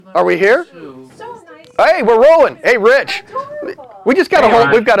Are we here? So nice. Hey, we're rolling. Hey, Rich. We just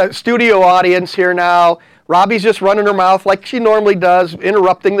got we've got a studio audience here now. Robbie's just running her mouth like she normally does,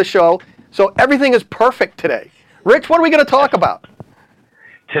 interrupting the show. So everything is perfect today. Rich, what are we going to talk about?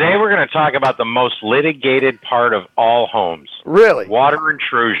 Today we're going to talk about the most litigated part of all homes. Really? Water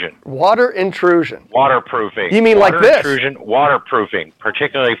intrusion. Water intrusion. Waterproofing. You mean water like this? Intrusion, waterproofing,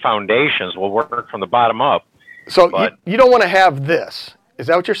 particularly foundations, will work from the bottom up. So you don't want to have this. Is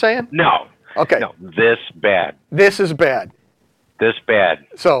that what you're saying? No. Okay. No, this bad. This is bad. This bad.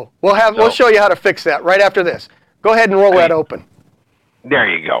 So we'll show you how to fix that right after this. Go ahead and roll that open. There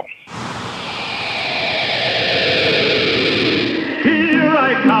you go. Here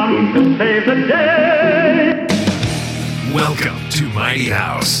I come to save the day. Welcome to Mighty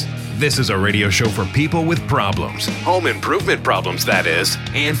House. This is a radio show for people with problems, home improvement problems, that is,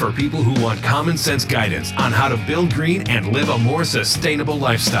 and for people who want common sense guidance on how to build green and live a more sustainable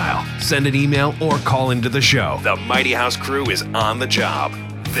lifestyle. Send an email or call into the show. The Mighty House crew is on the job.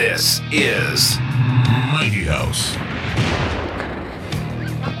 This is Mighty House.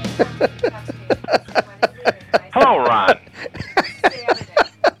 Hello, Ron.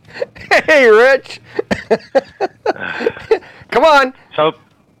 Hey, Rich. Come on. So,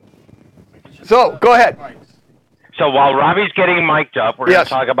 go ahead. So while Robbie's getting mic'd up, we're going to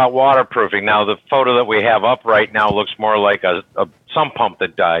talk about waterproofing. Now, the photo that we have up right now looks more like a sump pump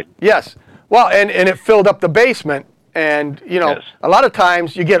that died. Yes. Well, and it filled up the basement. And, a lot of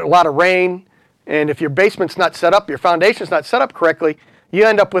times you get a lot of rain. And if your basement's not set up, your foundation's not set up correctly, you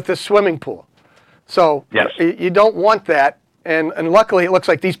end up with this swimming pool. So you don't want that. And luckily, it looks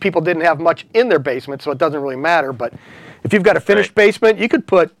like these people didn't have much in their basement, so it doesn't really matter. But if you've got a finished basement, you could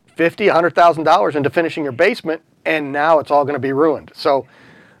put $50,000, $100,000 into finishing your basement, and now it's all going to be ruined. So,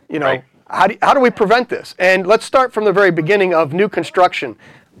 how do we prevent this? And let's start from the very beginning of new construction.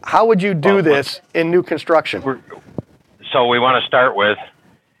 How would you do this in new construction? So we want to start with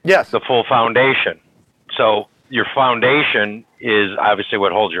the full foundation. So your foundation is obviously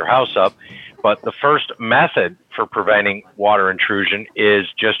what holds your house up, but the first method for preventing water intrusion is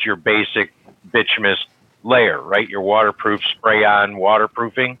just your basic bituminous layer, right? Your waterproof spray-on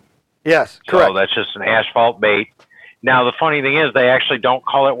waterproofing. Yes, correct. So that's just an asphalt bait. Now, the funny thing is they actually don't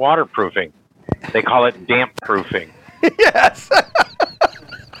call it waterproofing. They call it damp proofing. Yes.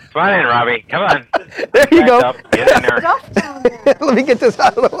 Come on in, Robbie. Come on. There you go. Up. Get in there. Let me get this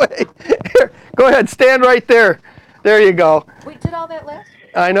out of the way. Here, go ahead. Stand right there. There you go. We did all that last week.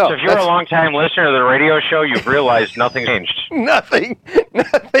 I know. So if you're a long-time listener to the radio show, you've realized nothing changed. Nothing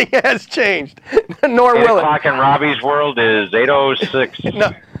has changed. Nor will it. 8 o'clock in Robbie's world is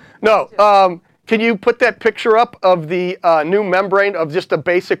 8:06. No. Can you put that picture up of the new membrane of just a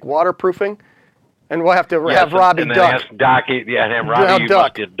basic waterproofing? And we'll have to have Robbie and duck. Then and have Robbie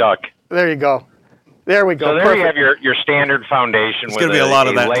duck. Duck. There you go. There we go. So there Perfect. you have your standard foundation There's with going to be a lot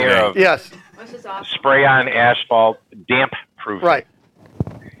of that layer today. of Yes. spray-on asphalt damp proofing. Right.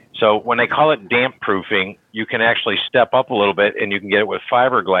 So when they call it damp proofing, you can actually step up a little bit and you can get it with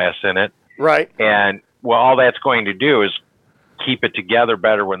fiberglass in it. Right. And all that's going to do is keep it together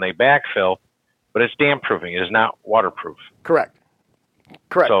better when they backfill, but it's damp proofing. It is not waterproof. Correct.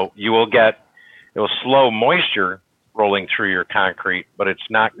 So it will slow moisture rolling through your concrete, but it's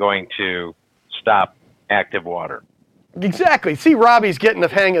not going to stop active water. Exactly. See, Robbie's getting the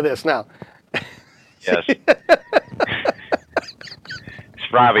hang of this now. Yes.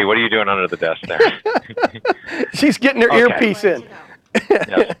 Robbie, what are you doing under the desk there? She's getting her earpiece in.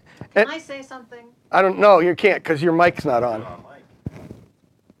 Yes. Can I say something? I don't know. You can't because your mic's not on.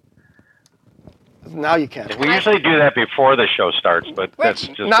 Now you can. We usually do that before the show starts, but that's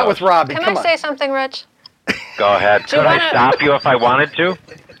just not with Robbie. Can Come I on. say something, Rich? Go ahead. Could I stop you if I wanted to?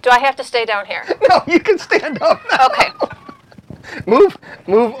 Do I have to stay down here? No, you can stand up now. Okay. Move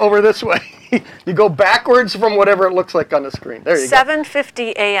over this way. You go backwards from whatever it looks like on the screen. There you go.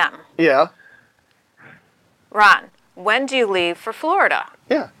 7:50 a.m. Yeah. Ron, when do you leave for Florida?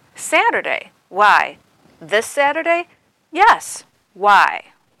 Yeah. Saturday. Why? This Saturday? Yes. Why?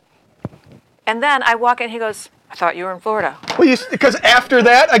 And then I walk in, he goes, I thought you were in Florida. Well, because after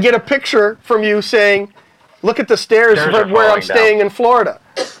that, I get a picture from you saying, look at the stairs where I'm staying in Florida.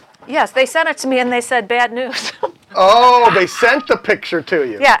 Yes, they sent it to me and they said bad news. Oh, they sent the picture to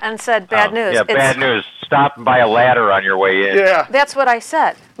you. Yeah, and said bad news. Yeah, bad news. Stop by a ladder on your way in. Yeah. That's what I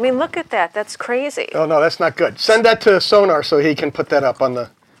said. I mean, look at that. That's crazy. Oh, no, that's not good. Send that to Sonar so he can put that up on the...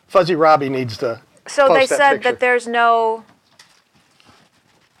 Fuzzy Robbie needs to So post they that said picture. that there's no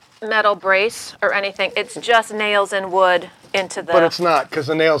metal brace or anything. It's just nails and wood into the... But it's not, because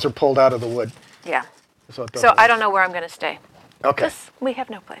the nails are pulled out of the wood. Yeah. So I don't know where I'm going to stay. Okay. We have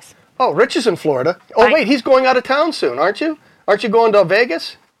no place. Oh, Rich is in Florida. Oh, Right. wait, he's going out of town soon, aren't you? Aren't you going to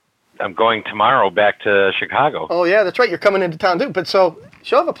Vegas? I'm going tomorrow back to Chicago. Oh, yeah, that's right. You're coming into town, too. But so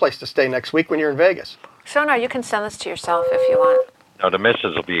she'll have a place to stay next week when you're in Vegas. Sonar, you can send this to yourself if you want. No, the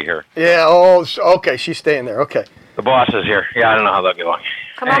missus will be here. Yeah, oh, okay, she's staying there. Okay. The boss is here. Yeah, I don't know how they'll get along.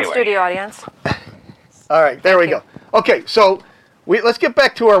 Come on, studio audience. All right, there we Thank go. Okay, so let's get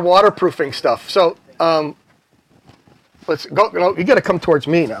back to our waterproofing stuff. So let's go. No, you got to come towards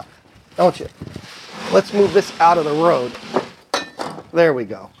me now, don't you? Let's move this out of the road. There we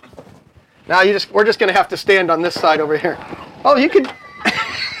go. Now we're just going to have to stand on this side over here. Oh, you can.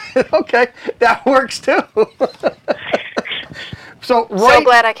 Okay, that works too. So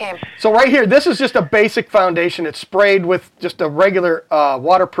glad I came. So right here, this is just a basic foundation. It's sprayed with just a regular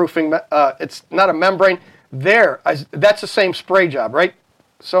waterproofing. It's not a membrane. That's the same spray job, right,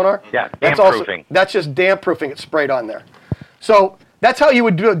 Sonar? Yeah, That's damp-proofing. That's just damp proofing. It's sprayed on there. So that's how you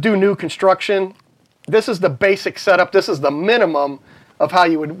would do new construction. This is the basic setup. This is the minimum of how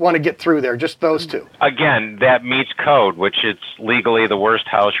you would want to get through there, just those two. Again, that meets code, which it's legally the worst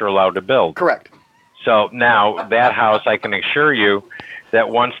house you're allowed to build. Correct. So now that house, I can assure you that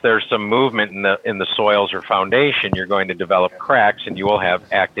once there's some movement in the soils or foundation, you're going to develop cracks and you will have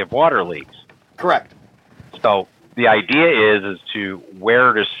active water leaks. Correct. So the idea is to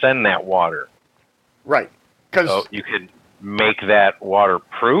where to send that water. Right. So you could make that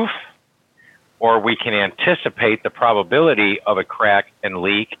waterproof, or we can anticipate the probability of a crack and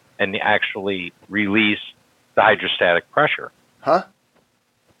leak and actually release the hydrostatic pressure. Huh?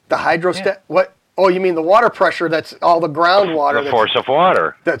 The hydrostat? What? Oh, you mean the water pressure? That's all the groundwater. The force of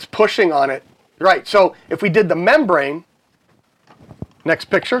water. That's pushing on it. Right. So if we did the membrane, next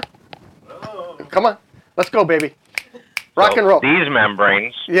picture. Come on, let's go, baby. Rock and roll. These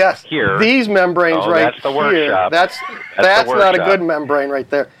membranes. Yes. Here. These membranes right that's the here. workshop. That's the not a workshop. good membrane right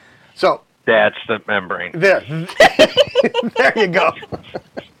there. So That's the membrane. there, there you go.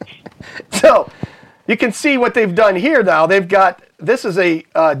 So you can see what they've done here now. They've got, this is a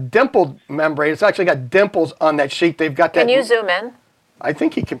dimpled membrane. It's actually got dimples on that sheet. They've got that. Can you zoom in? I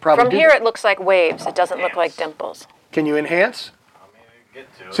think you can probably From do here, that. it looks like waves. It doesn't look like dimples. Can you enhance?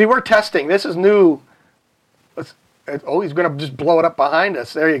 See, we're testing. This is new. Oh, he's going to just blow it up behind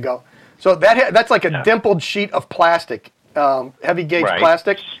us. There you go. So that's like a dimpled sheet of plastic, heavy gauge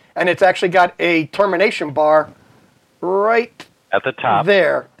plastic, and it's actually got a termination bar right at the top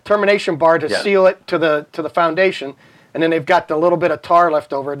there. Termination bar to seal it to the foundation, and then they've got the little bit of tar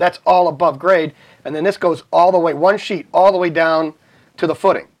left over. That's all above grade, and then this goes all the way, one sheet all the way down to the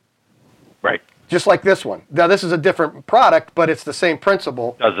footing. Right. Just like this one. Now this is a different product, but it's the same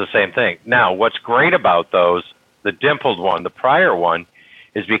principle. Does the same thing. Now, what's great about those, the dimpled one, the prior one,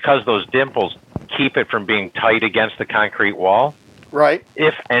 is because those dimples keep it from being tight against the concrete wall. Right.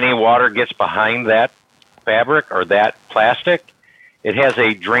 If any water gets behind that fabric or that plastic, it has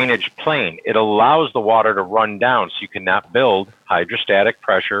a drainage plane. It allows the water to run down so you cannot build hydrostatic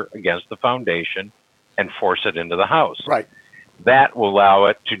pressure against the foundation and force it into the house. Right. That will allow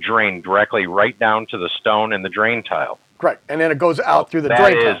it to drain directly right down to the stone and the drain tile. Right, and then it goes out through the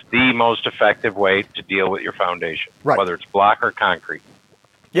drain tile. That is the most effective way to deal with your foundation, whether it's block or concrete.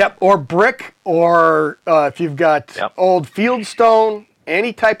 Yep, or brick, or if you've got old field stone,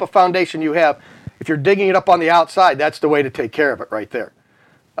 any type of foundation you have, if you're digging it up on the outside, that's the way to take care of it right there.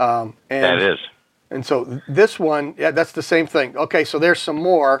 And, that is. And so this one, that's the same thing. Okay, so there's some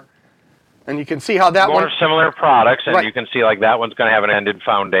more, and you can see how that one... More similar products, and you can see like that one's going to have an ended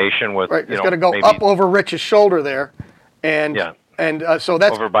foundation with, it's going to go up over Rich's shoulder there, and so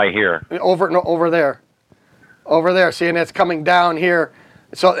that's... Over by here. Over there. See, and it's coming down here.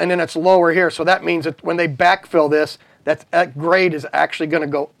 So, and then it's lower here. So that means that when they backfill this, that grade is actually going to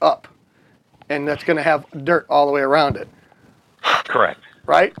go up. And that's going to have dirt all the way around it. Correct.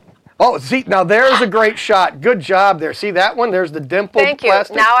 Right? Oh, see, now there's a great shot. Good job there. See that one? There's the dimpled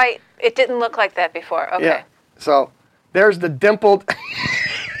plastic. Now it didn't look like that before. Okay. Yeah. So there's the dimpled...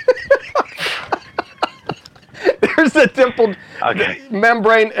 There's the dimpled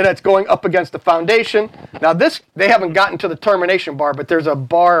membrane, and it's going up against the foundation. Now this, they haven't gotten to the termination bar, but there's a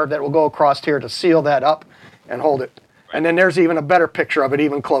bar that will go across here to seal that up and hold it. And then there's even a better picture of it,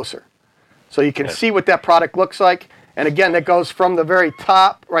 even closer. So you can see what that product looks like. And again, that goes from the very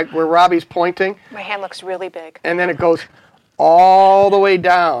top, right where Robbie's pointing. My hand looks really big. And then it goes all the way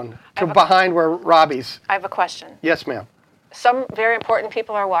down to behind where Robbie's. I have a question. Yes, ma'am. Some very important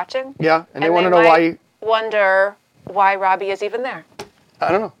people are watching. Yeah, and they want to know why. Wonder why Robbie is even there.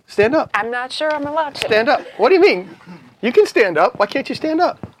 I don't know. Stand up. I'm not sure I'm allowed to. Stand up. What do you mean? You can stand up. Why can't you stand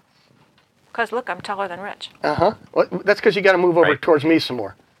up? Because look, I'm taller than Rich. Uh-huh. Well, that's because you got to move over Right. towards me some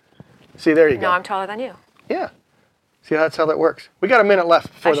more. See, there you go. No, I'm taller than you. Yeah. See, that's how that works. We got a minute left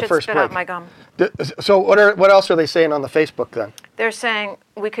for I the should first spit break. out my gum. So what else are they saying on the Facebook then? They're saying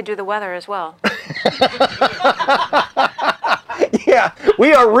we could do the weather as well. Yeah,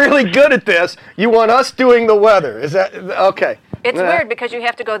 we are really good at this. You want us doing the weather. Is that okay? It's weird because you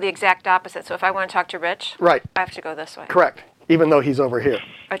have to go the exact opposite. So if I want to talk to Rich, Right. I have to go this way. Correct. Even though he's over here.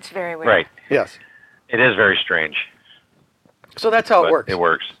 It's very weird. Right. Yes. It is very strange. So that's how But it works. It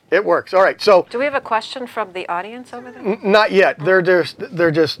works. It works. All right. So Do we have a question from the audience over there? not yet. They're just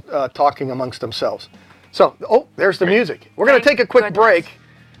talking amongst themselves. So there's the music. We're going to Thank take a quick goodness. break,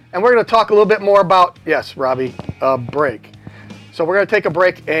 and we're going to talk a little bit more about Robbie, break. So we're going to take a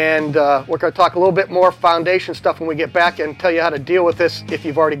break, and we're going to talk a little bit more foundation stuff when we get back, and tell you how to deal with this if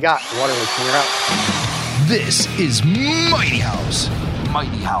you've already got water leaks in your house. This is Mighty House.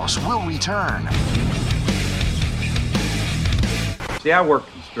 Mighty House will return. See, I work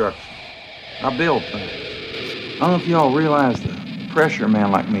construction. I build things. I don't know if y'all realize the pressure a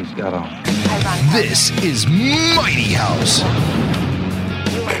man like me's got on him. This is Mighty House.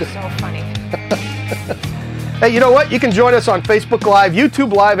 You are so funny. Hey, you know what? You can join us on Facebook Live,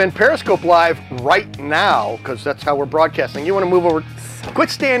 YouTube Live, and Periscope Live right now, because that's how we're broadcasting. You want to move over? Quit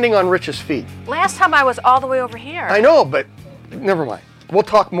standing on Rich's feet. Last time I was all the way over here. I know, but never mind. We'll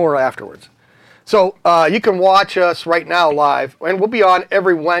talk more afterwards. So you can watch us right now live, and we'll be on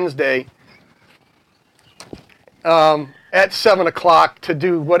every Wednesday at 7 o'clock to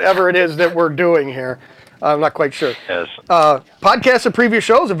do whatever it is that we're doing here. I'm not quite sure. Yes. Podcasts of previous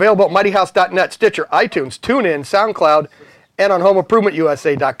shows available at mightyhouse.net, Stitcher, iTunes, TuneIn, SoundCloud, and on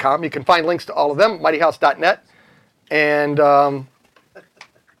HomeImprovementUSA.com. You can find links to all of them at mightyhouse.net. And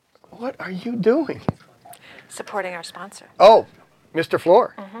what are you doing? Supporting our sponsor. Oh, Mr.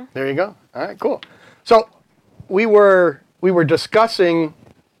 Floor. There you go. All right, cool. So we were discussing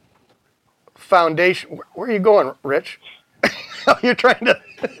foundation. Where are you going, Rich? You're trying to.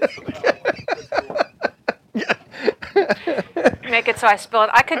 Make it so I spill it.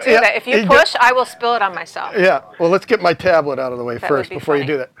 I could do Yeah, that. If you you push, I will spill it on myself. Yeah. Well, let's get my tablet out of the way That first would be before you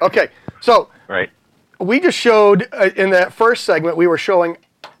funny. do that. Okay. So Right. we just showed in that first segment, we were showing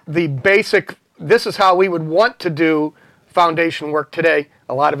the basic. This is how we would want to do foundation work today.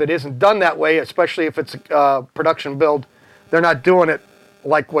 A lot of it isn't done that way, especially if it's a production build. They're not doing it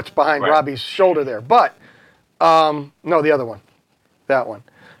like what's behind Right. Robbie's shoulder there. But no, the other one, that one.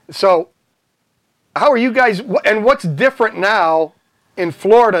 So how are you guys? And what's different now in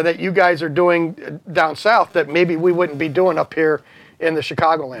Florida that you guys are doing down south that maybe we wouldn't be doing up here in the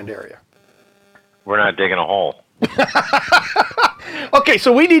Chicagoland area? We're not digging a hole. Okay,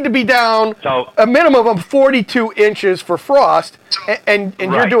 so we need to be down So a minimum of 42 inches for frost, and you're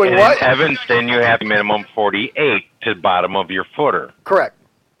right. doing and what? In Evanston, you have minimum 48 to the bottom of your footer. Correct.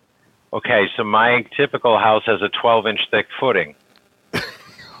 Okay, so my typical house has a 12-inch thick footing.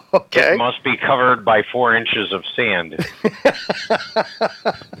 Okay. It must be covered by 4 inches of sand.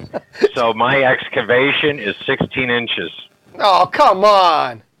 So my excavation is 16 inches. Oh, come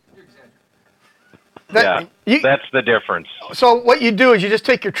on. Yeah, that's the difference. So what you do is you just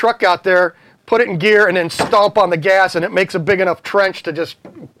take your truck out there, put it in gear, and then stomp on the gas, and it makes a big enough trench to just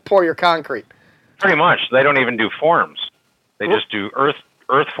pour your concrete. Pretty much. They don't even do forms. They just do earth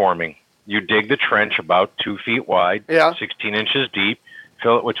forming. You dig the trench about 2 feet wide, Yeah. 16 inches deep,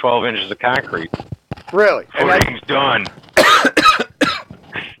 fill it with 12 inches of concrete. Really? Footing's done.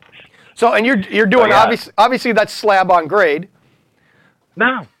 So you're doing yeah. obviously that's slab on grade.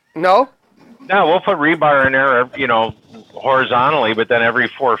 No. No? No, we'll put rebar in there, horizontally, but then every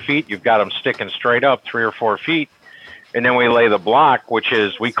 4 feet, you've got them sticking straight up 3 or 4 feet. And then we lay the block, which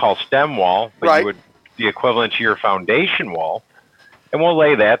is we call stem wall, but Right. you would be equivalent to your foundation wall. And we'll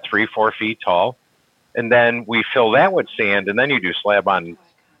lay that 3-4 feet tall. And then we fill that with sand, and then you do slab on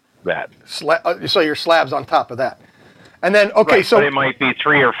that. So your slab's on top of that. And then, okay, Right, so... but it might be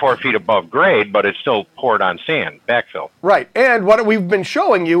 3 or 4 feet above grade, but it's still poured on sand, backfill. Right, and what we've been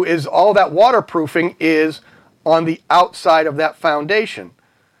showing you is all that waterproofing is on the outside of that foundation.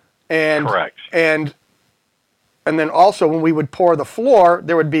 And, Correct. And then also when we would pour the floor,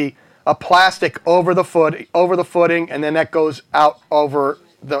 there would be a plastic over the footing, and then that goes out over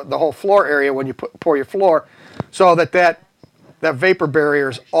the whole floor area when you pour your floor, so that vapor barrier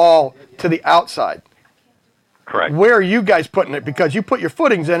is all to the outside. Correct. Where are you guys putting it? Because you put your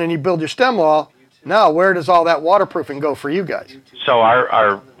footings in and you build your stem wall. Now, where does all that waterproofing go for you guys?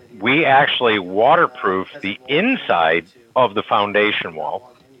 So we actually waterproof the inside of the foundation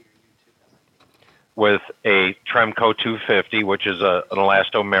wall with a Tremco 250, which is an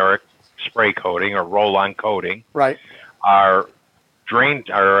elastomeric spray coating or roll-on coating. Right. Our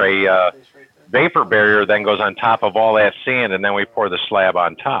vapor barrier then goes on top of all that sand, and then we pour the slab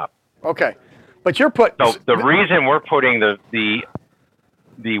on top. Okay. But you're putting... So the reason we're putting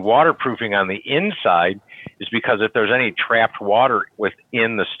the waterproofing on the inside is because if there's any trapped water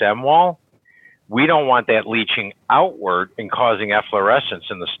within the stem wall, we don't want that leaching outward and causing efflorescence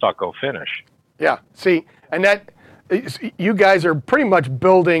in the stucco finish. Yeah. See, and that you guys are pretty much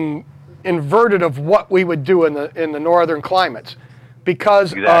building inverted of what we would do in the northern climates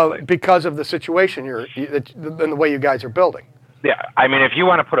because of the situation and the way you guys are building. Yeah. I mean, if you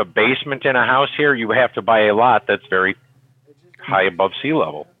want to put a basement in a house here, you have to buy a lot that's very high above sea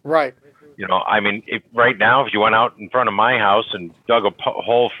level. Right. You know, I mean, right now, if you went out in front of my house and dug a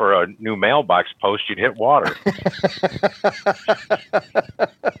hole for a new mailbox post, you'd hit water.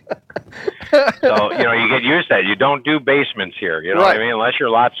 So, you know, you get used to that. You don't do basements here. You know what I mean? Unless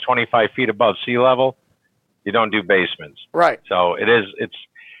your lot's 25 feet above sea level, you don't do basements. Right. So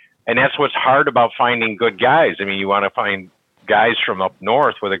and that's what's hard about finding good guys. I mean, you want to find guys from up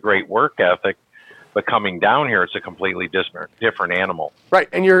north with a great work ethic, but coming down here, it's a completely different animal. Right,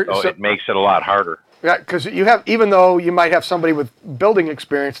 and so it makes it a lot harder. Yeah, because you have, even though you might have somebody with building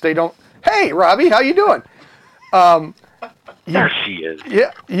experience, they don't. Hey, Robbie, how you doing? There she is.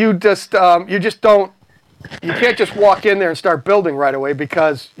 Yeah, you just don't. You can't just walk in there and start building right away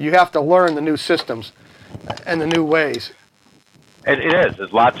because you have to learn the new systems and the new ways. It is.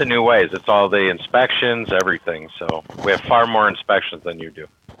 There's lots of new ways. It's all the inspections, everything. So we have far more inspections than you do.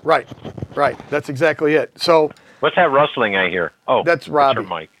 Right. That's exactly it. So what's that rustling I hear? Oh, that's Robbie.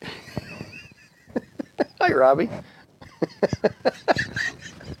 That's your mic. Hi, Robbie.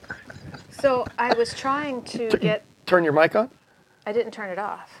 So I was trying to turn your mic on. I didn't turn it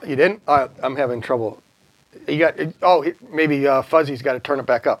off. You didn't? I'm having trouble. You got? Maybe Fuzzy's got to turn it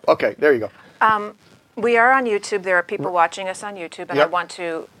back up. Okay, there you go. We are on YouTube. There are people watching us on YouTube, and I want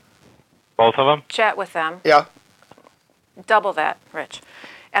to both of them chat with them. Yeah. Double that, Rich.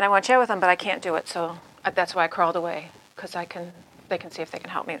 And I want to chat with them, but I can't do it, so that's why I crawled away, because they can see if they can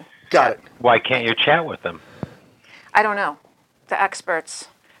help me. Got it. Why can't you chat with them? I don't know. The experts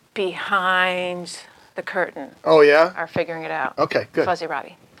behind the curtain. Oh, yeah? Are figuring it out. Okay, good. Fuzzy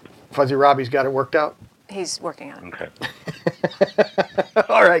Robbie. Fuzzy Robbie's got it worked out? He's working on it. Okay.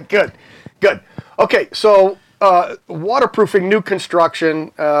 All right, good. Okay, so waterproofing new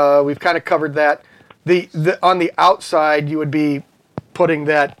construction, we've kind of covered that. On the outside, you would be putting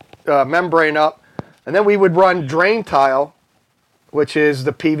that membrane up, and then we would run drain tile, which is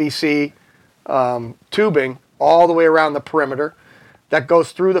the PVC tubing, all the way around the perimeter. That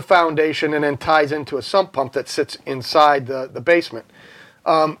goes through the foundation and then ties into a sump pump that sits inside the basement.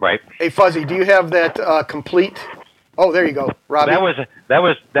 Right. Hey, Fuzzy, do you have that complete? Oh, there you go, Robbie. That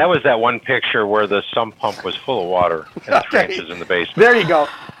was that one picture where the sump pump was full of water and 3 inches in the basement. There you go.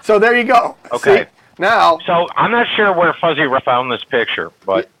 So there you go. Okay. See? Now. So I'm not sure where Fuzzy found this picture,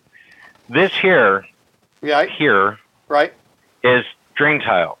 but this here, right, is drain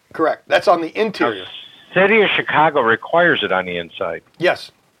tile. Correct. That's on the interior. The City of Chicago requires it on the inside.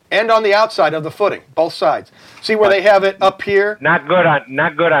 Yes, and on the outside of the footing, both sides. See where they have it up here? Not good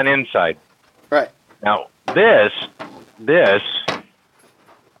on inside. Right. Now this.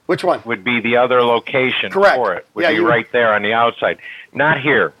 Which one? Would be the other location Correct. For it. Would be right there on the outside. Not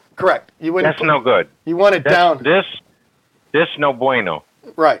here. Correct. You wouldn't. That's no good. You want it down. This no bueno.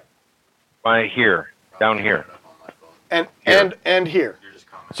 Right. Right here. Down here. And here.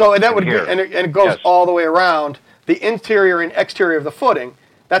 So that would be, and it goes all the way around the interior and exterior of the footing.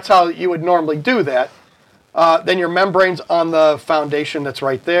 That's how you would normally do that. Then your membrane's on the foundation that's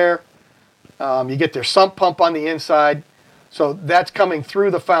right there. You get their sump pump on the inside. So that's coming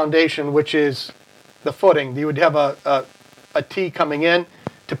through the foundation, which is the footing. You would have a T coming in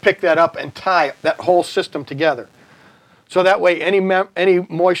to pick that up and tie that whole system together. So that way any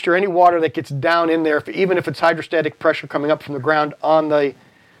moisture, any water that gets down in there, even if it's hydrostatic pressure coming up from the ground underneath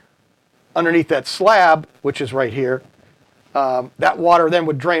that slab, which is right here, that water then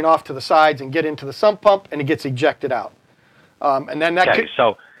would drain off to the sides and get into the sump pump, and it gets ejected out. And then that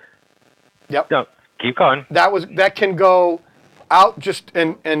Yep. No, keep going. That can go out just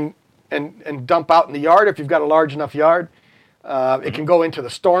and dump out in the yard if you've got a large enough yard. It can go into the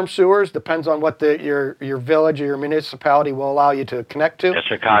storm sewers. Depends on what your village or your municipality will allow you to connect to. Yeah,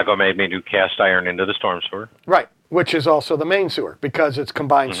 Chicago made me do cast iron into the storm sewer. Right, which is also the main sewer because it's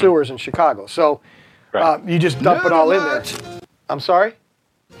combined sewers in Chicago. So you just dump it all in there. I'm sorry?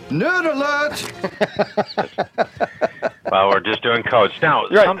 Nerd alert! Well, we're just doing codes. Now,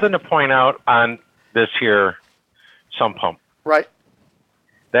 something to point out on this here sump pump. Right.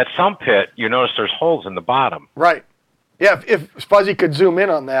 that sump pit, you notice there's holes in the bottom. Right. Yeah, if Fuzzy could zoom in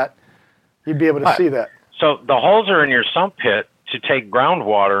on that, you'd be able to see that. So the holes are in your sump pit to take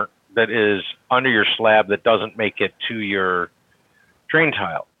groundwater that is under your slab that doesn't make it to your drain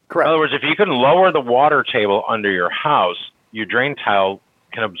tile. Correct. In other words, if you can lower the water table under your house, your drain tile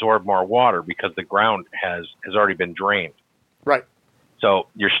can absorb more water because the ground has already been drained. Right. So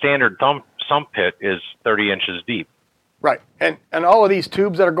your standard sump pit is 30 inches deep. Right. And all of these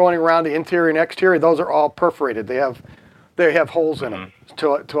tubes that are going around the interior and exterior, those are all perforated. They have holes in them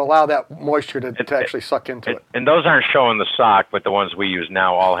to allow that moisture to actually suck into it. And those aren't showing the sock, but the ones we use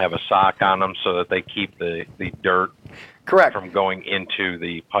now all have a sock on them so that they keep the dirt Correct. from going into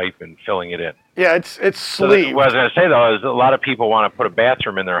the pipe and filling it in. Yeah, it's So sleeved. what I was going to say, though, is a lot of people want to put a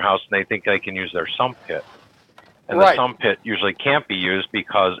bathroom in their house and they think they can use their sump pit. And Right. the sump pit usually can't be used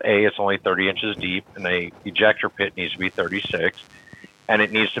because, A, it's only 30 inches deep, and the ejector pit needs to be 36, and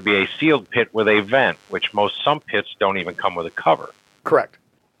it needs to be a sealed pit with a vent, which most sump pits don't even come with a cover. Correct.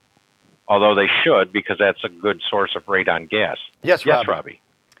 Although they should, because that's a good source of radon gas. Yes, Robbie.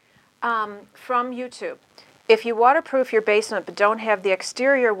 From YouTube. If you waterproof your basement but don't have the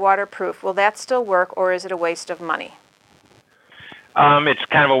exterior waterproof, will that still work, or is it a waste of money? It's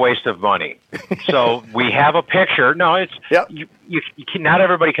kind of a waste of money. So we have a picture. No, it's Yep. you can, not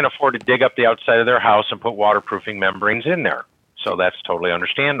everybody can afford to dig up the outside of their house and put waterproofing membranes in there. So that's totally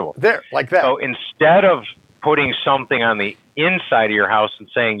understandable. There, like that. So instead of putting something on the inside of your house and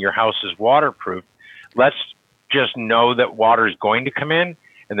saying your house is waterproof, let's just know that water is going to come in,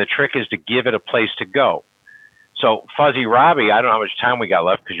 and the trick is to give it a place to go. So Fuzzy Robbie, I don't know how much time we got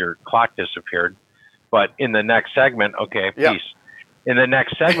left because your clock disappeared, but in the next segment, okay, Yep. peace. In the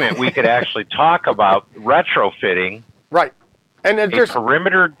next segment, we could actually talk about retrofitting Right. And then a there's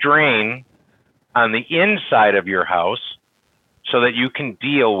perimeter drain on the inside of your house so that you can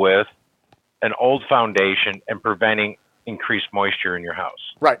deal with an old foundation and preventing increased moisture in your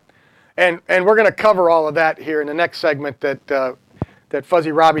house. right. And we're going to cover all of that here in the next segment that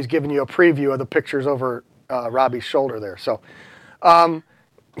Fuzzy Robbie's giving you a preview of the pictures over Robbie's shoulder there. So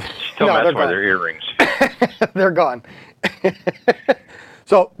Still No, mess they're with gone. their earrings. they're gone.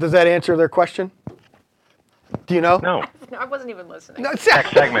 So does that answer their question? Do you know? No. No, I wasn't even listening. No, it's-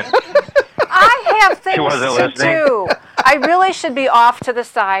 Next segment. I have things wasn't to listening. do. I really should be off to the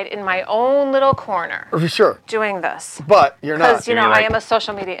side in my own little corner For sure. doing this. But you're not. Because, you know, mean I like am a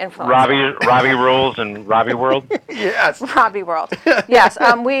social media influencer. Robbie rules and Robbie World. Yes. Robbie World. Yes,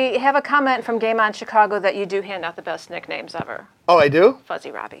 we have a comment from Game On Chicago that you do hand out the best nicknames ever. Oh, I do?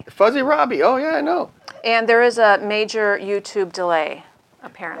 Fuzzy Robbie. Fuzzy Robbie. Oh, yeah, I know. And there is a major YouTube delay,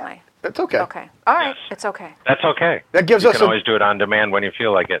 apparently. It's okay. Okay. All right. Yes. It's okay. That's okay. That gives You us can a- always do it on demand when you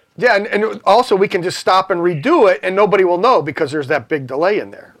feel like it. Yeah, and also we can just stop and redo it, and nobody will know because there's that big delay in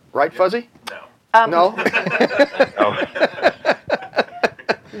there. Right, Fuzzy? No? Oh,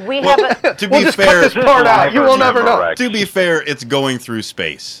 We have a... To We'll be just cut fair, this part out. You will never know. Correct. to be fair, it's going through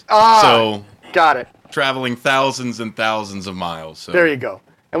space. Ah. So Got it. traveling thousands and thousands of miles. So. There you go.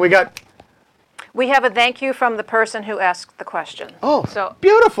 And we got, We have a thank you from the person who asked the question. oh, So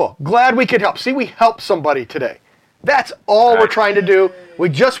beautiful. Glad we could help. See, we helped somebody today. That's all we're trying to do. We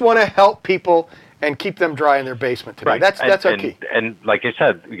just want to help people and keep them dry in their basement today. right. That's our and, key. And like I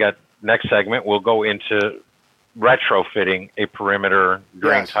said, we got next segment. We'll go into retrofitting a perimeter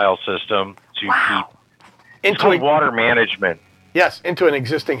drain Yes. tile system to keep Into called a, water management. yes, into an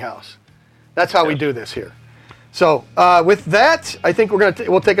existing house. That's how we do this here. So with that, I think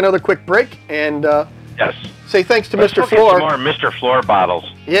we'll take another quick break and Yes. say thanks to Let's Mr. go get Floor. some more Mr. Floor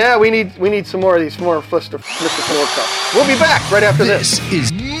bottles. Yeah, we need some more of these, more Mr. Floor stuff. We'll be back right after this.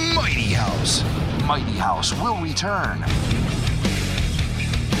 This is Mighty House. Mighty House will return.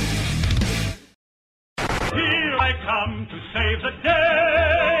 Here I come to save the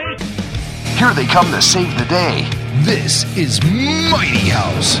day. Here they come to save the day. This is Mighty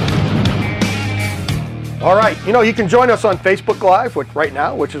House. All right, you can join us on Facebook Live right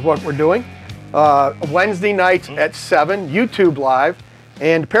now, which is what we're doing. Wednesday nights at 7, YouTube Live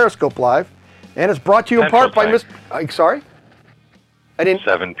and Periscope Live. And it's brought to you in part by Central Mr. Sorry? I didn't.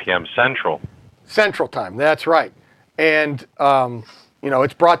 7 p.m. Central. Central Time, that's right. And,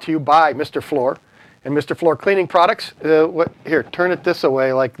 it's brought to you by Mr. Floor and Mr. Floor Cleaning Products. Here, turn it this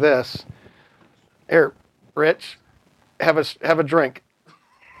way like this. Here, Rich, have a drink.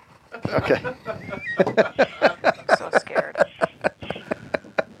 Okay. so scared.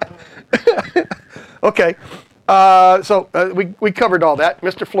 Okay. So we covered all that.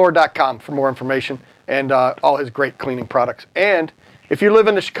 MrFloor.com for more information and all his great cleaning products. And if you live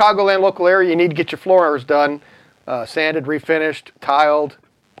in the Chicagoland local area, you need to get your floors done, sanded, refinished, tiled,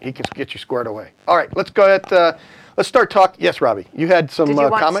 he can get you squared away. All right, let's go ahead. Let's start talking. Yes, Robbie, you had some Did you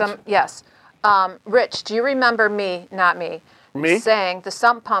want comments? some? Yes. Rich, do you remember me, not me, saying the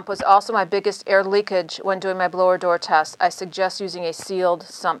sump pump was also my biggest air leakage when doing my blower door test? I suggest using a sealed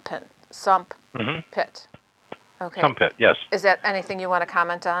sump pit. Okay. Sump pit, yes. Is that anything you want to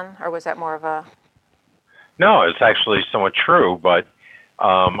comment on, or was that more of a? No, it's actually somewhat true, but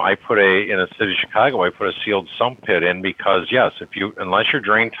I put in the city of Chicago, I put a sealed sump pit in because, yes, unless your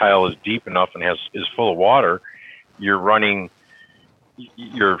drain tile is deep enough and is full of water, you're running,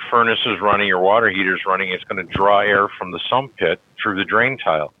 your furnace is running, your water heater is running, it's going to draw air from the sump pit through the drain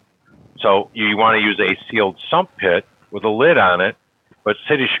tile. So you want to use a sealed sump pit with a lid on it, but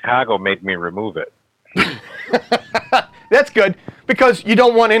City of Chicago made me remove it. That's good, because you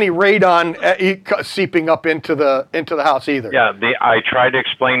don't want any radon seeping up into the house either. Yeah, I tried to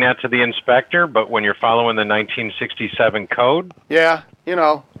explain that to the inspector, but when you're following the 1967 code, yeah,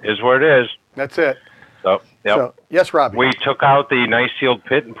 is what it is. That's it. So, yep. So, yes, Robbie. We took out the nice sealed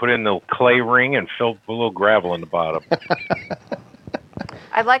pit and put in the clay ring and filled a little gravel in the bottom.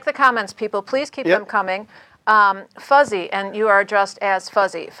 I like the comments, people. Please keep them coming. Fuzzy, and you are addressed as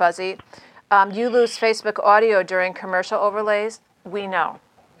Fuzzy. Fuzzy. You lose Facebook audio during commercial overlays. We know,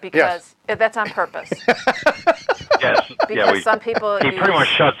 because that's on purpose. Yes. Because some people he pretty much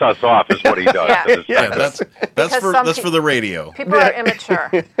shuts us off, is what he does. That's for the radio. People are immature.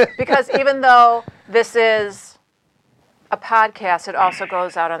 Because even though this is a podcast, it also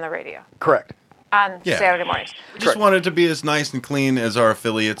goes out on the radio. Correct. On Saturday mornings. We just want it to be as nice and clean as our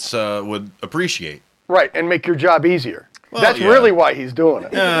affiliates would appreciate. Right, and make your job easier. Well, that's really why he's doing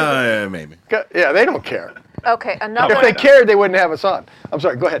it. Maybe. Yeah, they don't care. Okay, another. If they cared, they wouldn't have us on. I'm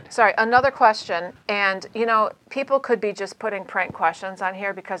sorry, go ahead. Sorry, another question. And, people could be just putting prank questions on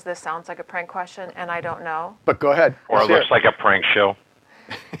here because this sounds like a prank question, and I don't know. But go ahead. Or it looks like a prank show.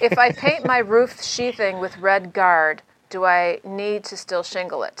 If I paint my roof sheathing with red guard, do I need to still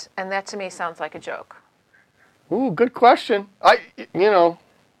shingle it? And that to me sounds like a joke. Ooh, good question.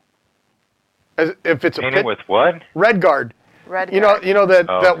 If it's Paint it with what? Red guard. Red guard.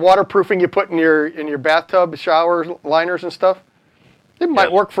 That waterproofing you put in your bathtub shower liners and stuff. It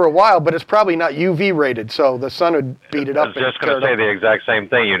might work for a while, but it's probably not UV rated, so the sun would beat it up. I was just going to say the exact same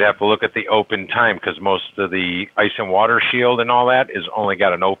thing. You'd have to look at the open time, because most of the ice and water shield and all that is only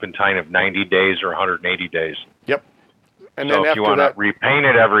got an open time of 90 days or 180 days. Yep. And so then if you want to repaint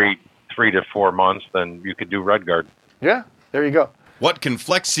it every 3 to 4 months, then you could do red guard. Yeah, there you go. What can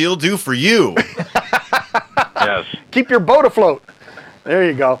Flex Seal do for you? Yes. Keep your boat afloat. There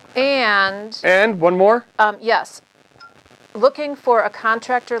you go. And one more? Yes. Looking for a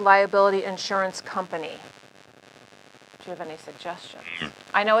contractor liability insurance company. Do you have any suggestions?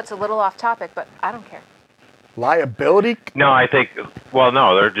 I know it's a little off topic, but I don't care. Liability? No, I think,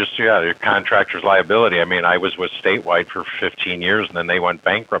 they're just, they're contractor's liability. I mean, I was with Statewide for 15 years, and then they went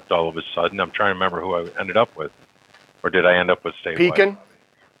bankrupt all of a sudden. I'm trying to remember who I ended up with. Or did I end up with Statewide?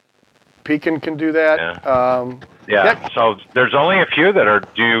 Pekin can do that. Yeah. So there's only a few that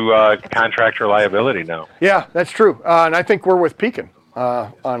do contractor liability now. Yeah, that's true. And I think we're with Pekin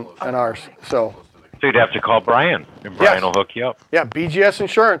on ours. So you'd have to call Brian, and Brian will hook you up. Yeah, BGS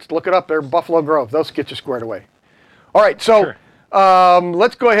Insurance. Look it up. They're Buffalo Grove. Those get you squared away. All right. So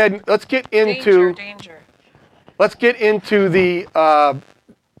let's go ahead and let's get into danger. Let's get into the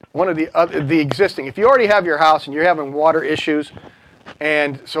one of the existing. If you already have your house and you're having water issues,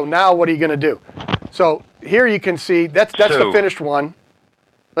 and so now what are you going to do? So here you can see that's the finished one.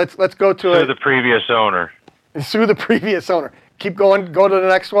 Let's go to Sue the previous owner. Sue the previous owner. Keep going. Go to the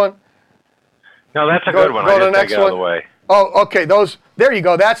next one. No, that's a good one. Go I to just the next take it out one. of the way. Oh, okay. There you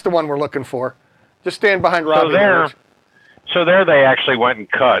go. That's the one we're looking for. Just stand behind Robbie. So there they actually went and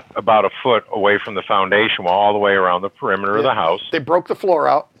cut about a foot away from the foundation wall all the way around the perimeter of the house. They broke the floor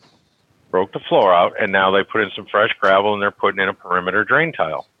out. And now they put in some fresh gravel, and they're putting in a perimeter drain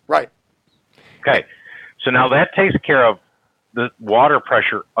tile. Right. Okay. So now that takes care of the water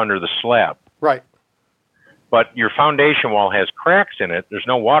pressure under the slab. Right. But your foundation wall has cracks in it. There's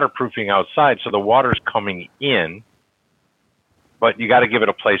no waterproofing outside, so the water's coming in, but you got to give it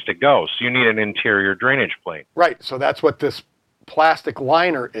a place to go. So you need an interior drainage plate. Right. So that's what this plastic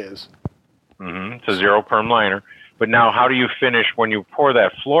liner is. Mm-hmm. It's a zero perm liner. But now how do you finish when you pour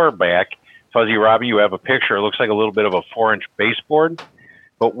that floor back? Fuzzy Robbie, you have a picture. It looks like a little bit of a 4-inch baseboard.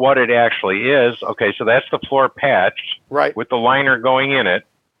 But what it actually is, okay, so that's the floor patched with the liner going in it.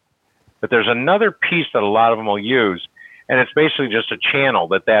 But there's another piece that a lot of them will use, and it's basically just a channel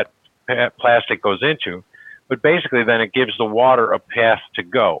that plastic goes into. But basically then it gives the water a path to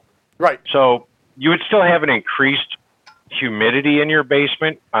go. Right. So you would still have an increased humidity in your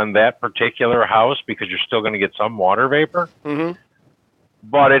basement on that particular house because you're still going to get some water vapor. Mm-hmm.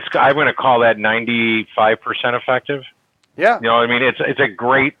 But I'm going to call that 95% effective. Yeah. You know what I mean? It's a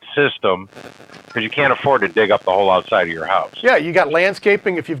great system because you can't afford to dig up the whole outside of your house. Yeah, you got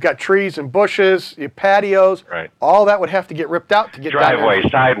landscaping. If you've got trees and bushes, your patios, right. all that would have to get ripped out to get driveway,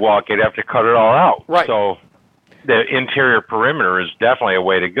 sidewalk. You'd have to cut it all out. Right. So the interior perimeter is definitely a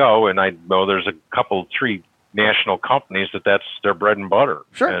way to go. And I know there's three national companies that's their bread and butter.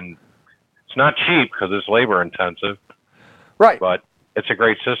 Sure. And it's not cheap because it's labor intensive. Right. But it's a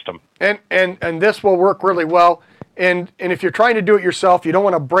great system. And this will work really well. And if you're trying to do it yourself, you don't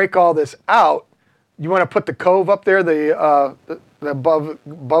want to break all this out. You want to put the cove up there, the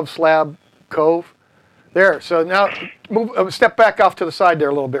above slab cove. There. So now step back off to the side there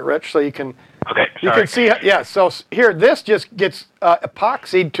a little bit, Rich, so you can Okay. Sorry. You can see. Yeah. So here, this just gets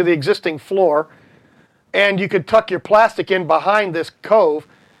epoxied to the existing floor, and you could tuck your plastic in behind this cove,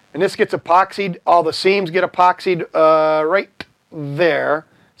 and this gets epoxied. All the seams get epoxied right there.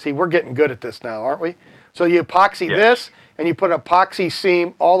 See, we're getting good at this now, aren't we? So you epoxy this, and you put an epoxy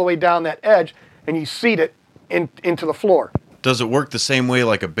seam all the way down that edge, and you seat it into the floor. Does it work the same way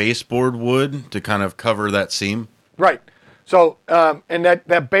like a baseboard would to kind of cover that seam? Right. So, and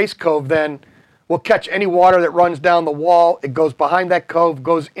that base cove then will catch any water that runs down the wall. It goes behind that cove,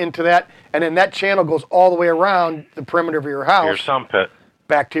 goes into that, and then that channel goes all the way around the perimeter of your house. Your sump pit.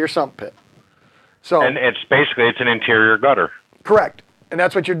 Back to your sump pit. So. And it's an interior gutter. Correct. And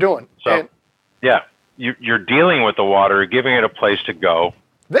that's what you're doing. So, yeah. You're dealing with the water, giving it a place to go.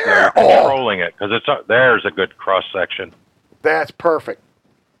 There. Controlling it, because there's a good cross section. That's perfect.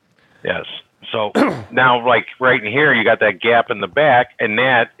 Yes. So now, like right in here, you got that gap in the back, and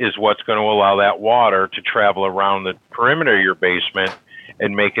that is what's going to allow that water to travel around the perimeter of your basement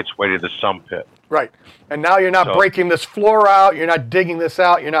and make its way to the sump pit. Right. And now you're not breaking this floor out. You're not digging this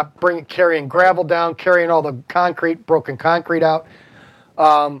out. You're not carrying gravel down, carrying all the broken concrete out.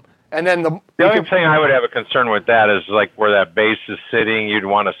 And then the only thing I would have a concern with that is like where that base is sitting. You'd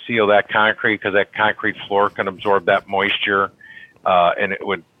want to seal that concrete because that concrete floor can absorb that moisture, and it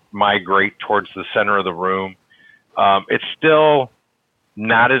would migrate towards the center of the room. It's still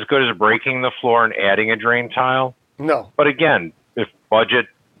not as good as breaking the floor and adding a drain tile. No. But again, if budget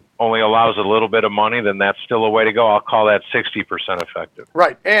only allows a little bit of money, then that's still a way to go. I'll call that 60% effective.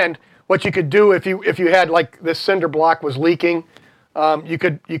 Right. And what you could do if you had like this cinder block was leaking, you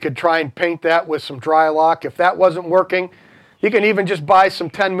could try and paint that with some Drylok. If that wasn't working, you can even just buy some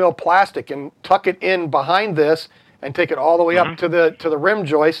 10 mil plastic and tuck it in behind this and take it all the way up to the rim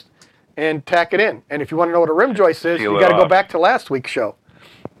joist and tack it in. And if you want to know what a rim joist is, you got to go back to last week's show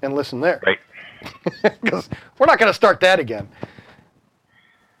and listen there. Right. Because we're not going to start that again.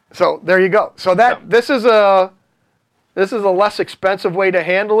 So there you go. So this is a less expensive way to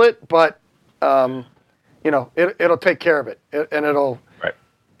handle it, but it'll take care of it, and it'll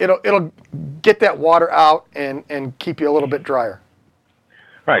get that water out and keep you a little bit drier.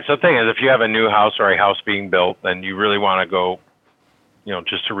 Right. So the thing is, if you have a new house or a house being built, then you really want to go,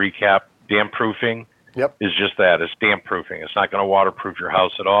 just to recap, damp proofing is just that. It's damp proofing. It's not going to waterproof your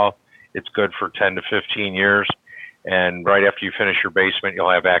house at all. It's good for 10 to 15 years. And right after you finish your basement,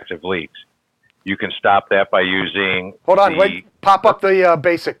 you'll have active leaks. You can stop that by using... Hold on, wait. Pop up the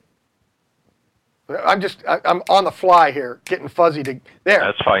basic. I'm on the fly here, getting fuzzy to... There.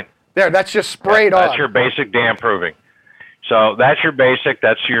 That's fine. There, that's just sprayed on. That's your basic damp proofing. So that's your basic,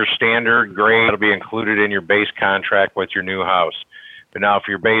 that's your standard grade. It'll be included in your base contract with your new house. But now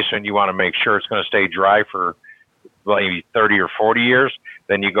for your basement, you want to make sure it's going to stay dry for maybe 30 or 40 years.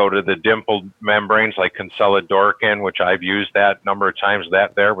 Then you go to the dimpled membranes like Kinsella Dorkin, which I've used that number of times,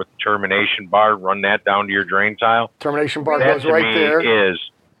 that there with the termination bar, run that down to your drain tile. Termination bar goes right there. That is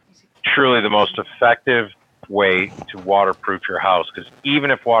truly the most effective way to waterproof your house, because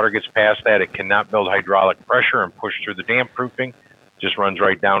even if water gets past that, it cannot build hydraulic pressure and push through the damp proofing. It just runs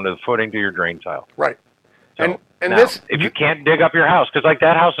right down to the footing to your drain tile. Right. So and now, if you can't dig up your house, because like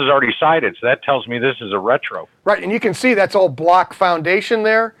that house is already sided, so that tells me this is a retro. Right, and you can see that's all block foundation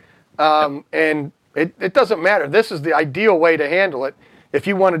there, and it doesn't matter. This is the ideal way to handle it if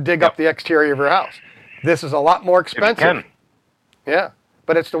you want to dig up the exterior of your house. This is a lot more expensive. If you can. Yeah,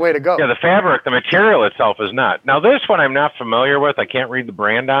 but it's the way to go. Yeah, the fabric, the material itself is not. Now this one I'm not familiar with. I can't read the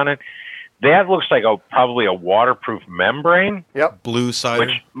brand on it. That looks like probably a waterproof membrane. Yep. Blue cider.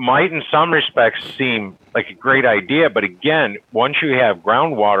 Which might in some respects seem like a great idea, but again, once you have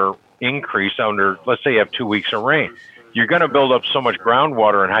groundwater increase under, let's say you have 2 weeks of rain, you're going to build up so much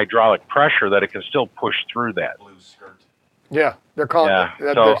groundwater and hydraulic pressure that it can still push through that. Yeah, they're calling Yeah,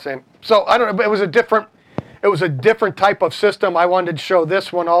 they're saying. So I don't know, but it was a different, it was a different type of system. I wanted to show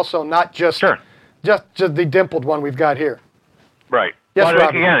this one also, not just just the dimpled one we've got here. Right. Yes, but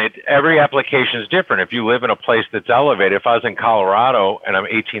Robbie. again, every application is different. If you live in a place that's elevated, if I was in Colorado and I'm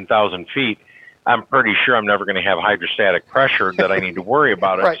 18,000 feet, I'm pretty sure I'm never going to have hydrostatic pressure that I need to worry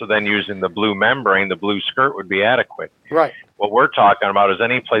about it. Right. So then using the blue membrane, the blue skirt would be adequate. Right. What we're talking about is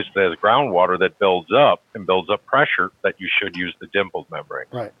any place that has groundwater that builds up and builds up pressure, that you should use the dimpled membrane.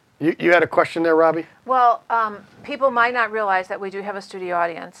 Right. You had a question there, Robbie? Well, people might not realize that we do have a studio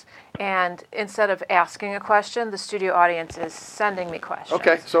audience, and instead of asking a question, the studio audience is sending me questions.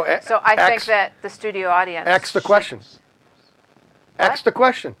 Okay, so I think that the studio audience... Ask the question. Ask the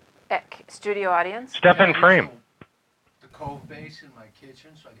question. Studio audience? Step in frame. The cove base in my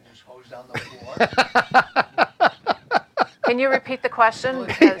kitchen so I can just hose down the floor. Can you repeat the question?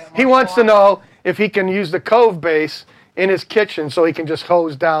 He wants to know if he can use the cove base in his kitchen so he can just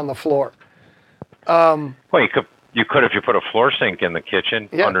hose down the floor. Well, you could if you put a floor sink in the kitchen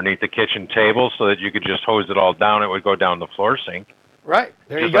underneath the kitchen table so that you could just hose it all down. It would go down the floor sink. Right.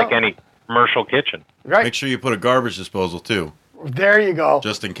 There you go. Just like any commercial kitchen. Right. Make sure you put a garbage disposal too. There you go.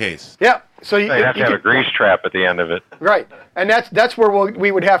 Just in case. Yeah. So you have to have a grease trap at the end of it. Right. And that's where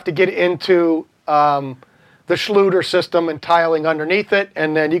we would have to get into the Schluter system and tiling underneath it,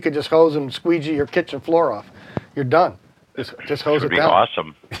 and then you could just hose and squeegee your kitchen floor off. You're done. Just hose it down.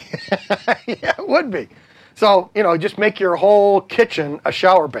 Awesome. Yeah, it would be. So, just make your whole kitchen a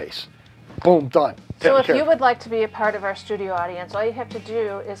shower base. Boom, done. So if you would like to be a part of our studio audience, all you have to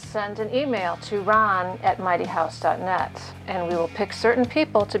do is send an email to ron@mightyhouse.net, and we will pick certain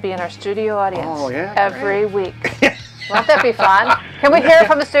people to be in our studio audience every week. Won't that be fun? Can we hear it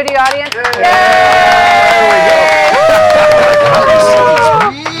from the studio audience? Yay!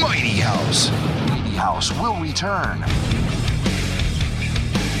 This is Mighty House. Mighty House will return.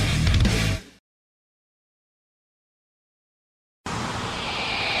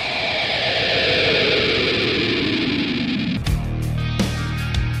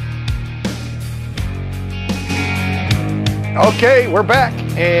 Okay, we're back,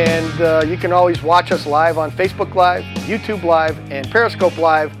 and you can always watch us live on Facebook Live, YouTube Live, and Periscope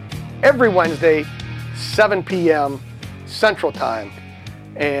Live every Wednesday, 7 p.m. Central Time,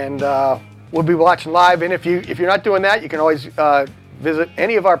 and we'll be watching live. And if you're not doing that, you can always visit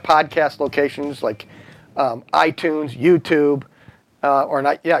any of our podcast locations like iTunes, YouTube,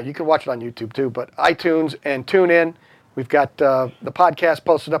 you can watch it on YouTube too, but iTunes and TuneIn. We've got the podcast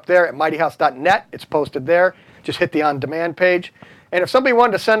posted up there at mightyhouse.net. It's posted there. Just hit the on-demand page. And if somebody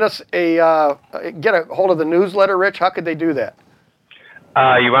wanted to send us get a hold of the newsletter, Rich, how could they do that?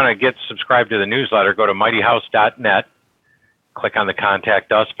 You want to get subscribed to the newsletter, go to mightyhouse.net, click on the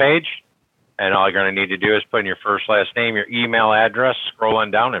Contact Us page, and all you're going to need to do is put in your first, last name, your email address, scroll on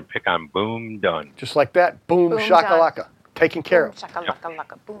down, and pick on Boom Done. Just like that. Boom shakalaka. Taken care of.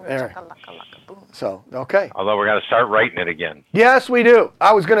 Shakalaka, boom, there. shakalaka, boom. So, okay. Although we're going to start writing it again. Yes, we do.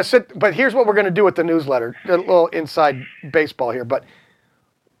 I was going to but here's what we're going to do with the newsletter. A little inside baseball here, but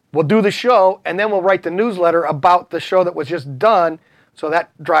we'll do the show, and then we'll write the newsletter about the show that was just done, so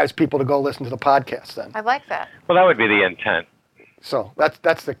that drives people to go listen to the podcast then. I like that. Well, that would be the intent. So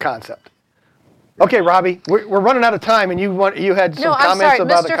that's the concept. Okay, Robbie, we're running out of time, and you had some comments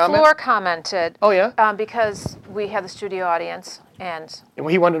about the comment? Mr. Floor commented. Oh, yeah? Because we have the studio audience, and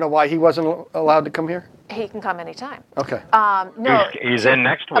he wanted to know why he wasn't allowed to come here? He can come anytime. Okay. No, he's in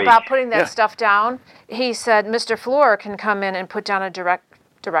next week. About putting that stuff down, he said Mr. Floor can come in and put down a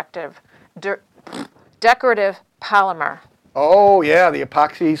decorative polymer. Oh, yeah, the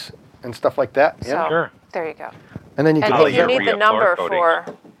epoxies and stuff like that. Yeah, sure. There you go. And then you can if you need the number for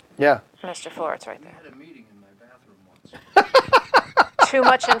Mr. Floor, it's right there. I had a meeting in my bathroom once. Too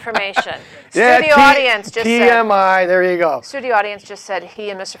much information. Yeah, Studio audience just TMI, said. There you go. Studio audience just said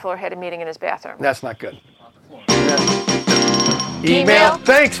he and Mr. Floor had a meeting in his bathroom. That's not good. Email.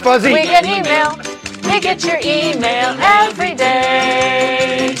 Thanks, Fuzzy. We get email. We get your email every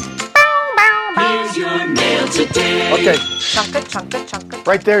day. Here's your mail today. Okay. Chunka.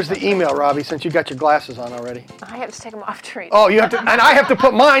 Right there's the email, Robbie, since you got your glasses on already. I have to take them off to read. Oh, you have to, and I have to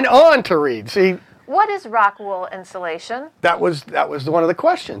put mine on to read. See? What is rock wool insulation? That was one of the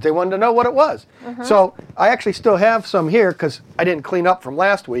questions. They wanted to know what it was. Mm-hmm. So I actually still have some here because I didn't clean up from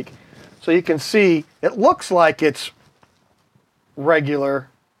last week. So you can see it looks like it's regular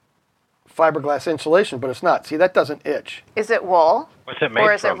fiberglass insulation, but it's not. See, that doesn't itch. Is it wool? What's it made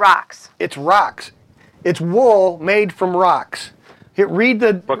or is from? It rocks? It's rocks. It's wool made from rocks. Here, read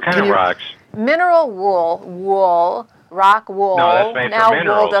the. What kind of rocks? Mineral wool, rock wool. No, that's made now from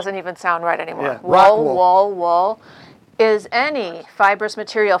minerals. Wool doesn't even sound right anymore. Yeah, rock wool. Wool. is any fibrous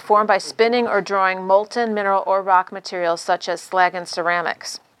material formed by spinning or drawing molten mineral or rock materials such as slag and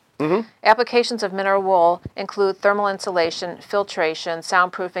ceramics. Mm-hmm. Applications of mineral wool include thermal insulation, filtration,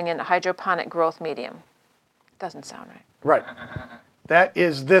 soundproofing, and hydroponic growth medium. Doesn't sound right. Right. That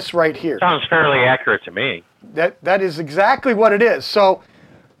is this right here. Sounds fairly accurate to me. That is exactly what it is. So,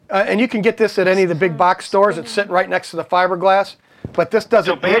 and you can get this at any of the big box stores. It's sitting right next to the fiberglass. But this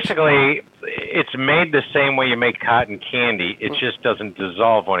doesn't. So basically, it's made the same way you make cotton candy. It just doesn't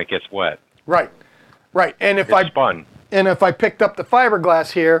dissolve when it gets wet. Right, right. And if it's spun. And if I picked up the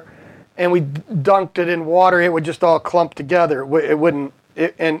fiberglass here, and we dunked it in water, it would just all clump together. It wouldn't.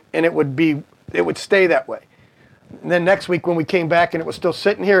 And it would stay that way. And then next week when we came back and it was still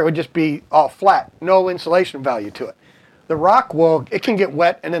sitting here, it would just be all flat, no insulation value to it. The rock wool, it can get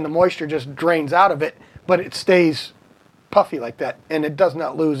wet, and then the moisture just drains out of it, but it stays puffy like that, and it does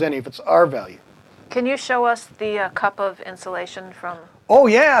not lose any of its R value. Can you show us the cup of insulation from? Oh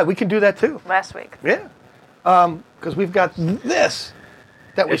yeah, we can do that too. Last week. Yeah, because we've got this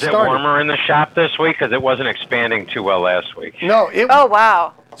that we started. Is it warmer in the shop this week? Because it wasn't expanding too well last week. No. Oh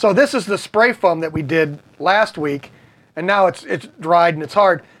wow. So this is the spray foam that we did last week, and now it's dried and it's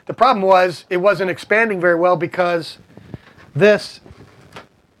hard. The problem was it wasn't expanding very well because this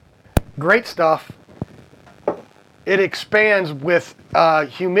great stuff, it expands with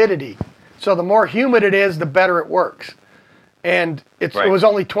humidity. So the more humid it is, the better it works. And it was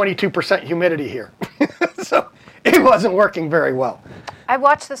only 22% humidity here. So it wasn't working very well. I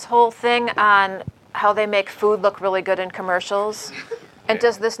watched this whole thing on how they make food look really good in commercials. And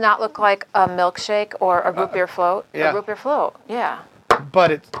does this not look like a milkshake or a root beer float? Yeah. A root beer float, yeah.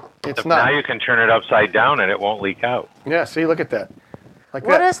 But it's not. Now you can turn it upside down and it won't leak out. Yeah, see, look at that. Like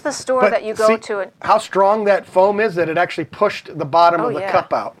What that. is the store But that you go see to? how strong that foam is that it actually pushed the bottom of the yeah.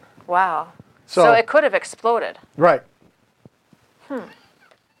 cup out. Wow. So- So it could have exploded. Right.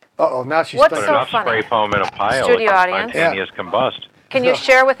 Uh-oh, now she's What's Put thinking. so enough funny? spray foam in a pile, Studio it audience. spontaneous combust. Can you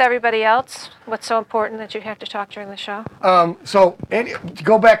share with everybody else what's so important that you have to talk during the show? So to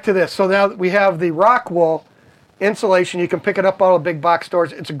go back to this. So now that we have the rock wool insulation. You can pick it up at all the big box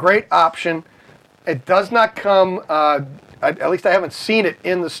stores. It's a great option. It does not come, at least I haven't seen it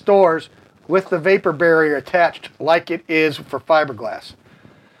in the stores, with the vapor barrier attached like it is for fiberglass.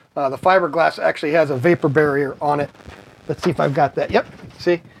 The fiberglass actually has a vapor barrier on it. Let's see if I've got that. Yep,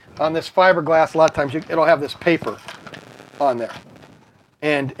 see? On this fiberglass, a lot of times it'll have this paper on there.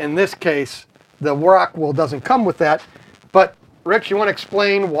 And in this case, the rock wool doesn't come with that. But Rich, you want to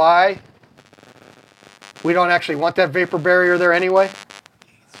explain why we don't actually want that vapor barrier there anyway?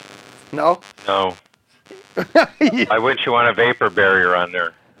 No? No. Why wouldn't you want a vapor barrier on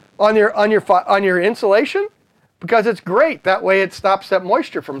there? On your insulation? Because it's great. That way it stops that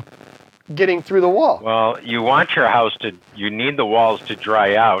moisture from getting through the wall. Well, you want your house you need the walls to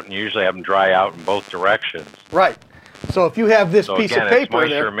dry out, and you usually have them dry out in both directions. Right. So if you have this piece again, of paper it's moisture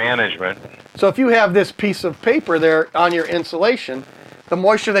there, management. so if you have this piece of paper there on your insulation, the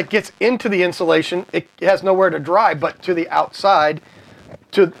moisture that gets into the insulation, it has nowhere to dry but to the outside,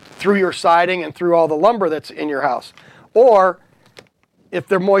 through your siding and through all the lumber that's in your house. Or if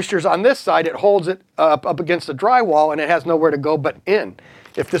the moisture's on this side, it holds it up against the drywall and it has nowhere to go but in.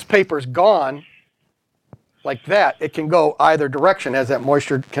 If this paper's gone, like that, it can go either direction as that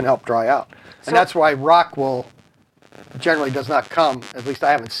moisture can help dry out. And that's why rock wool generally does not come, at least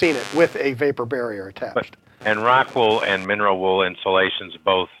I haven't seen it, with a vapor barrier attached. And rock wool and mineral wool insulations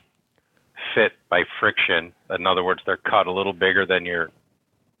both fit by friction. In other words, they're cut a little bigger than your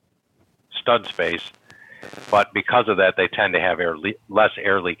stud space. But because of that, they tend to have less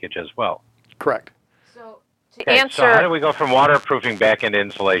air leakage as well. Correct. So how do we go from waterproofing back into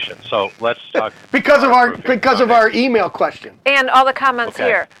insulation? So let's talk because of our email question and all the comments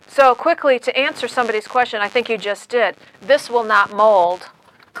here. So quickly to answer somebody's question, I think you just did. This will not mold.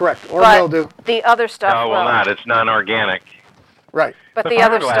 Correct. Or but mildew. The other stuff will. No, it will not. It's non-organic. Right. But the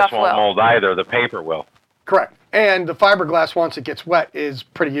other stuff won't mold either. The paper will. Correct. And the fiberglass, once it gets wet, is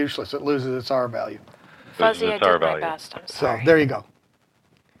pretty useless. It loses its R value. Fuzzy, I did my best. I'm sorry. So there you go.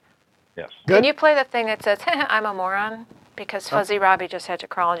 Yes. Good. Can you play the thing that says, I'm a moron? Because Fuzzy Robbie just had to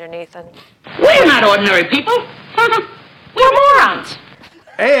crawl underneath and... We're not ordinary people. We're morons.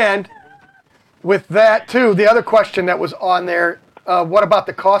 And with that, too, the other question that was on there, what about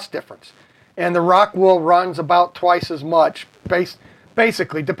the cost difference? And the rock wool runs about twice as much.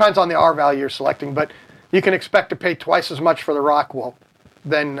 Basically, depends on the R value you're selecting, but you can expect to pay twice as much for the rock wool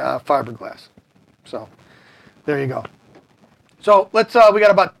than fiberglass. So there you go. So let's. We got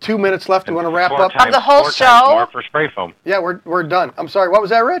about 2 minutes left. We want to wrap up of the whole show. More for spray foam. Yeah, we're done. I'm sorry. What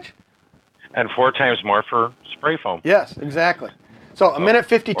was that, Rich? and 4 times more for spray foam. Yes, exactly. So a minute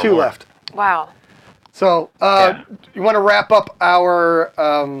 52 left. Wow. So you want to wrap up our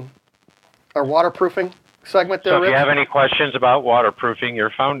waterproofing segment there, So if Rich? you have any questions about waterproofing your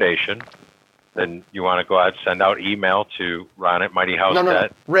foundation, then you want to go ahead and send out email to Ron at Mighty House. No.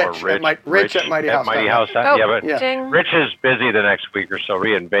 Rich or Rich at Mighty House. Yeah, but Rich is busy the next week or so.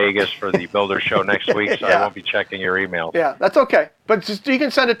 We're in Vegas for the Builder Show next week, so I won't be checking your email. Yeah, that's okay. But just, you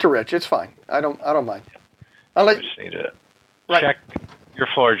can send it to Rich. It's fine. I don't mind. You just need to check your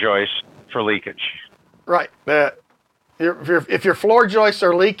floor joists for leakage. Right. If your floor joists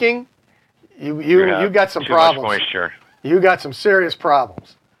are leaking, you got some problems. Too much moisture. You got some serious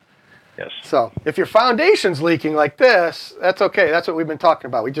problems. Yes. So if your foundation's leaking like this, that's okay. That's what we've been talking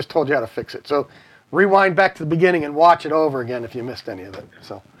about. We just told you how to fix it. So rewind back to the beginning and watch it over again if you missed any of it.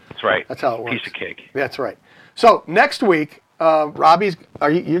 So that's right. That's how it works. Piece of cake. That's right. So next week, Robbie's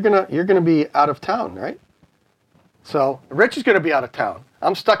you're gonna be out of town, right? So Rich is gonna be out of town.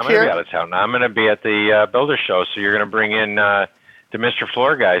 I'm stuck here. I'm gonna be out of town. I'm gonna be at the Builder Show, so you're gonna bring in the Mr.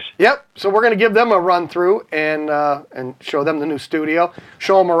 Floor guys. Yep. So we're going to give them a run through and show them the new studio,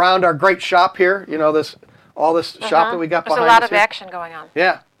 show them around our great shop here. You know, all this shop that we got There's behind us. There's a lot of here. action going on.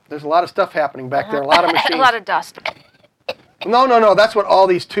 Yeah. There's a lot of stuff happening back there. A lot of machines. A lot of dust. No. That's what all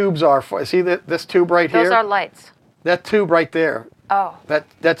these tubes are for. See this tube right here? Those are lights. That tube right there. Oh.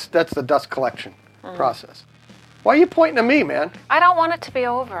 That's the dust collection process. Why are you pointing at me, man? I don't want it to be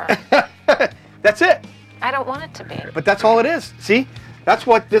over. That's it. I don't want it to be. But that's all it is. See? That's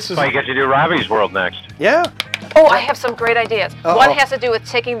what this is. So you get to do Robbie's World next. Yeah. Oh, I have some great ideas. Uh-oh. One has to do with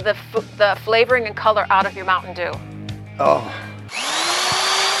taking the flavoring and color out of your Mountain Dew. Oh.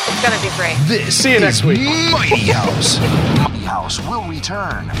 It's going to be great. This See you next week. Mighty House. Mighty House will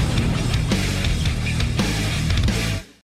return.